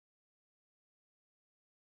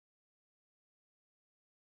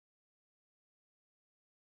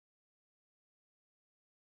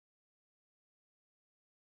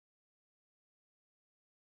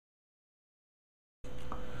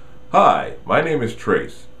Hi, my name is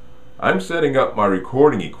Trace. I'm setting up my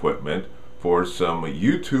recording equipment for some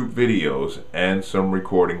YouTube videos and some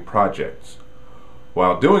recording projects.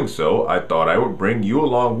 While doing so, I thought I would bring you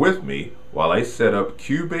along with me while I set up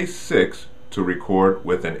Cubase 6 to record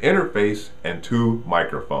with an interface and 2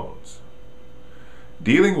 microphones.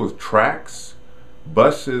 Dealing with tracks,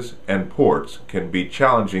 buses, and ports can be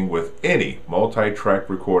challenging with any multi-track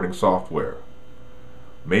recording software.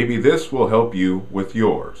 Maybe this will help you with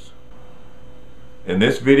yours. In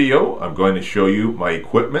this video, I'm going to show you my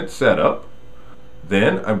equipment setup.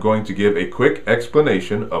 Then I'm going to give a quick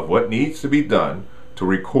explanation of what needs to be done to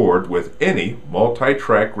record with any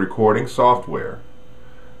multi-track recording software.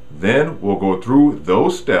 Then we'll go through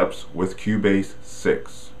those steps with Cubase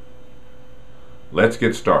 6. Let's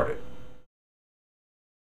get started.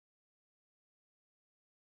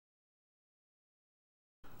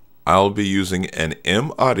 I'll be using an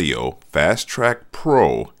M-Audio Fast Track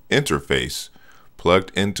Pro interface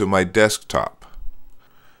plugged into my desktop.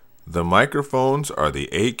 The microphones are the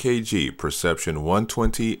AKG Perception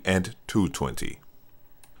 120 and 220.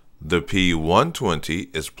 The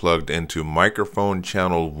P120 is plugged into microphone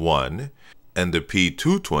channel 1 and the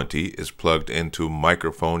P220 is plugged into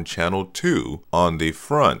microphone channel 2 on the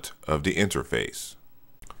front of the interface.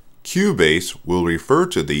 Cubase will refer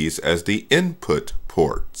to these as the input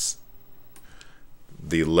ports.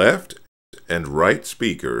 The left and right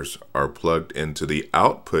speakers are plugged into the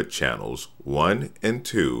output channels 1 and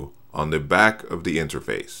 2 on the back of the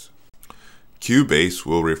interface. Cubase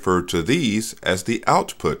will refer to these as the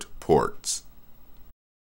output ports.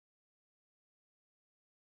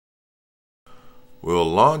 We'll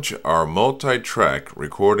launch our multi-track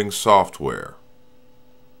recording software.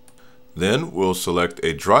 Then we'll select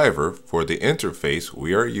a driver for the interface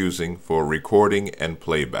we are using for recording and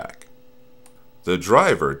playback. The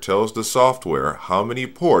driver tells the software how many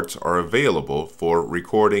ports are available for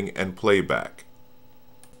recording and playback.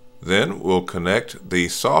 Then we'll connect the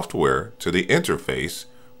software to the interface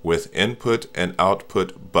with input and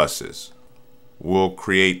output buses. We'll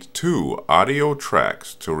create 2 audio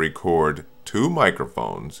tracks to record 2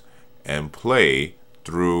 microphones and play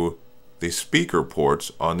through the speaker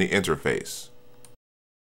ports on the interface.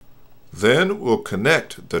 Then we'll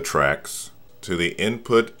connect the tracks to the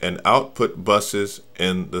input and output buses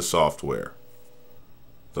in the software.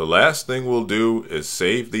 The last thing we'll do is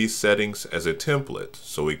save these settings as a template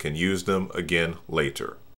so we can use them again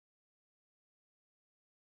later.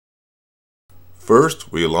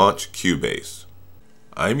 First, we launch Cubase.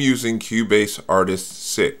 I'm using Cubase Artist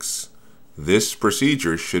 6. This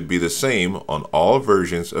procedure should be the same on all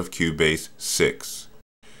versions of Cubase 6.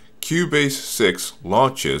 Cubase 6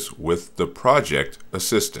 launches with the Project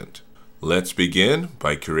Assistant. Let's begin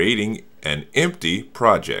by creating an empty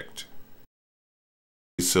project.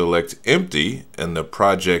 Select Empty in the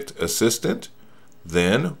Project Assistant.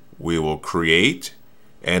 Then we will create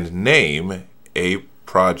and name a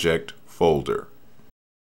project folder.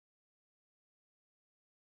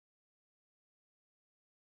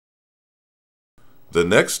 The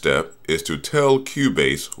next step is to tell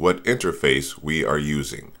Cubase what interface we are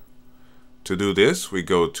using. To do this, we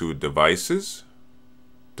go to Devices,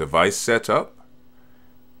 Device Setup,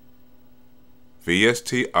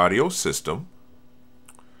 VST Audio System.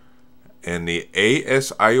 In the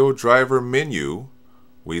ASIO driver menu,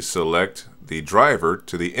 we select the driver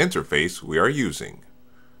to the interface we are using.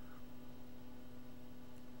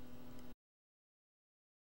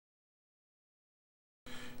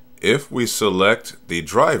 If we select the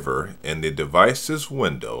driver in the Devices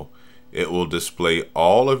window, it will display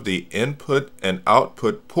all of the input and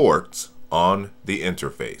output ports on the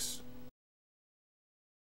interface.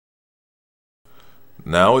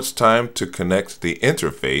 Now it's time to connect the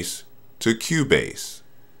interface to Cubase.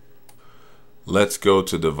 Let's go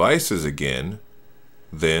to Devices again,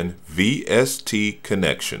 then VST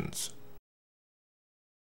Connections.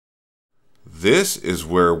 This is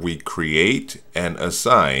where we create and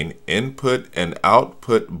assign input and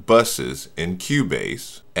output buses in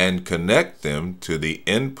Cubase and connect them to the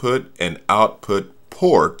input and output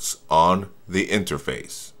ports on the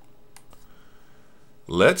interface.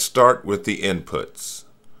 Let's start with the inputs.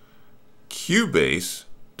 Cubase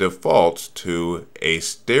defaults to a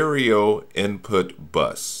stereo input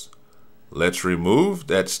bus. Let's remove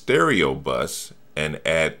that stereo bus and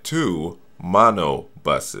add 2 mono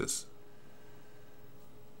buses.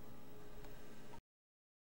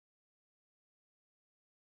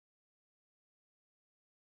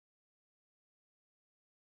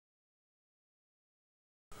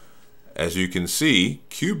 As you can see,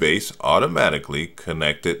 Cubase automatically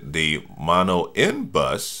connected the mono in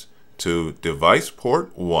bus to device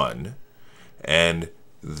port 1 and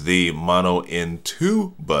the mono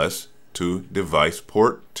in2 bus to device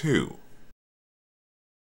port 2.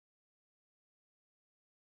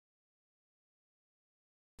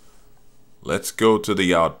 Let's go to the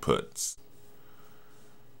outputs.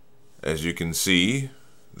 As you can see,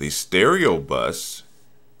 the stereo bus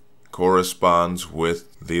corresponds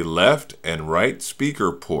with the left and right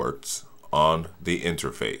speaker ports on the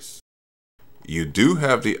interface. You do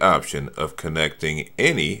have the option of connecting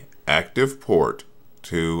any active port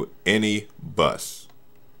to any bus.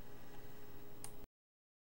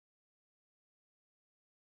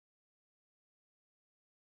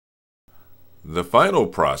 The final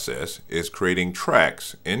process is creating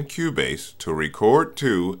tracks in Cubase to record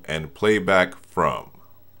to and play back from.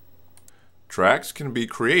 Tracks can be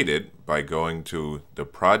created by going to the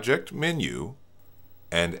Project menu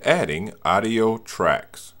and adding audio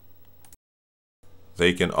tracks.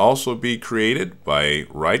 They can also be created by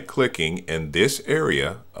right-clicking in this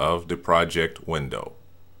area of the project window.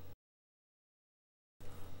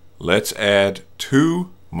 Let's add 2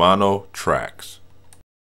 mono tracks.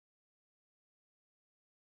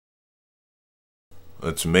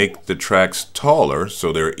 Let's make the tracks taller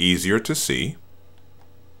so they're easier to see.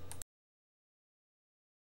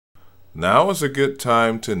 Now is a good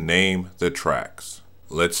time to name the tracks.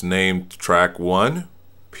 Let's name track 1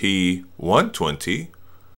 P120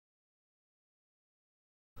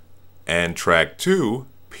 and track 2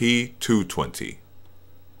 P220.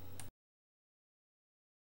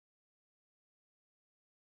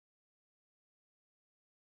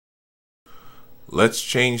 Let's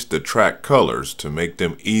change the track colors to make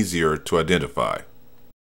them easier to identify.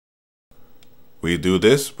 We do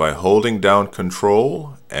this by holding down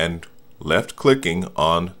Control and left-clicking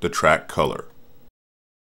on the track color.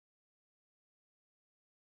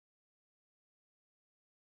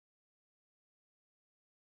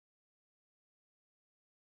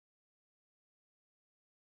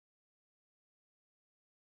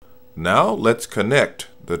 Now let's connect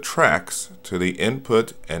the tracks to the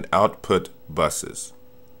input and output buses.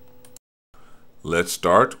 Let's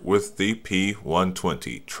start with the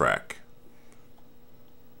P120 track.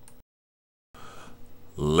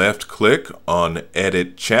 Left-click on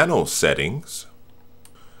Edit Channel Settings.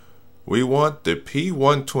 We want the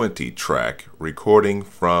P120 track recording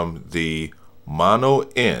from the mono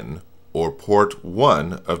in or port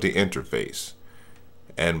 1 of the interface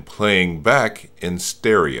and playing back in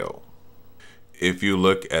stereo. If you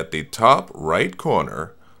look at the top right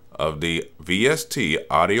corner of the VST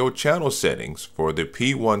audio channel settings for the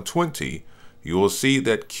P120, you will see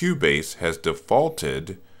that Cubase has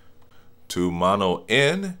defaulted to mono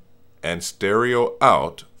in and stereo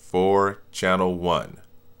out for channel 1,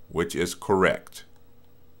 which is correct.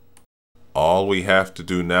 All we have to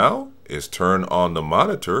do now is turn on the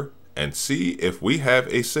monitor and see if we have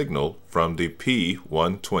a signal from the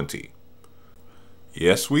P120.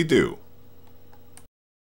 Yes, we do.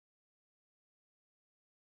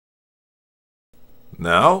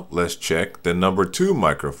 Now let's check the number 2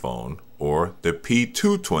 microphone or the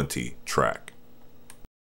P220 track.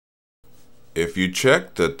 If you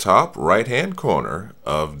check the top right-hand corner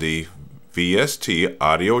of the VST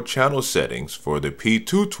audio channel settings for the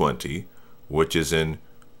P220, which is in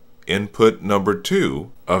input number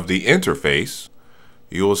 2 of the interface,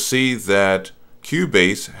 you'll see that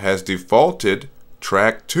Cubase has defaulted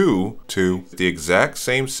track 2 to the exact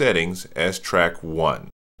same settings as track 1.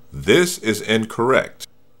 This is incorrect.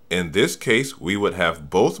 In this case, we would have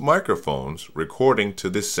both microphones recording to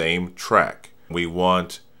the same track. We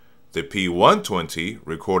want the P120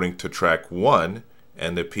 recording to track 1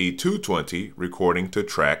 and the P220 recording to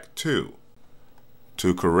track 2.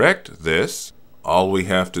 To correct this, all we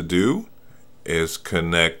have to do is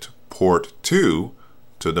connect port 2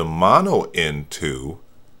 to the mono in2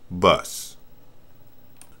 bus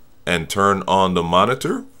and turn on the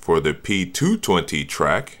monitor for the P220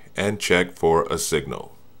 track and check for a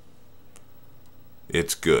signal.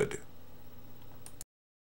 It's good.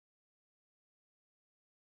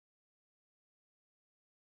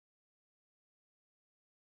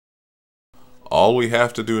 All we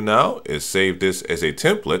have to do now is save this as a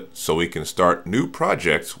template so we can start new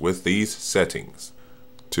projects with these settings.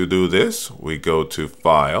 To do this, we go to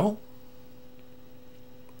File,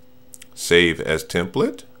 Save as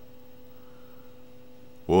Template.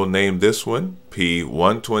 We'll name this one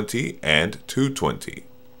P120 and 220.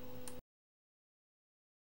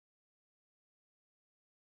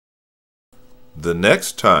 The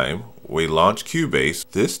next time we launch Cubase,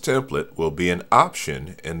 this template will be an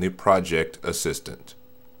option in the Project Assistant.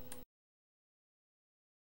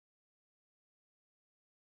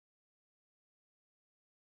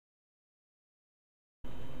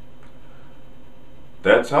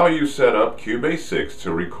 That's how you set up Cubase 6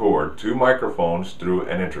 to record two microphones through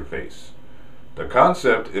an interface. The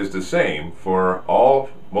concept is the same for all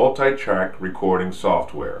multi-track recording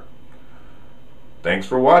software. Thanks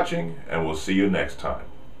for watching, and we'll see you next time.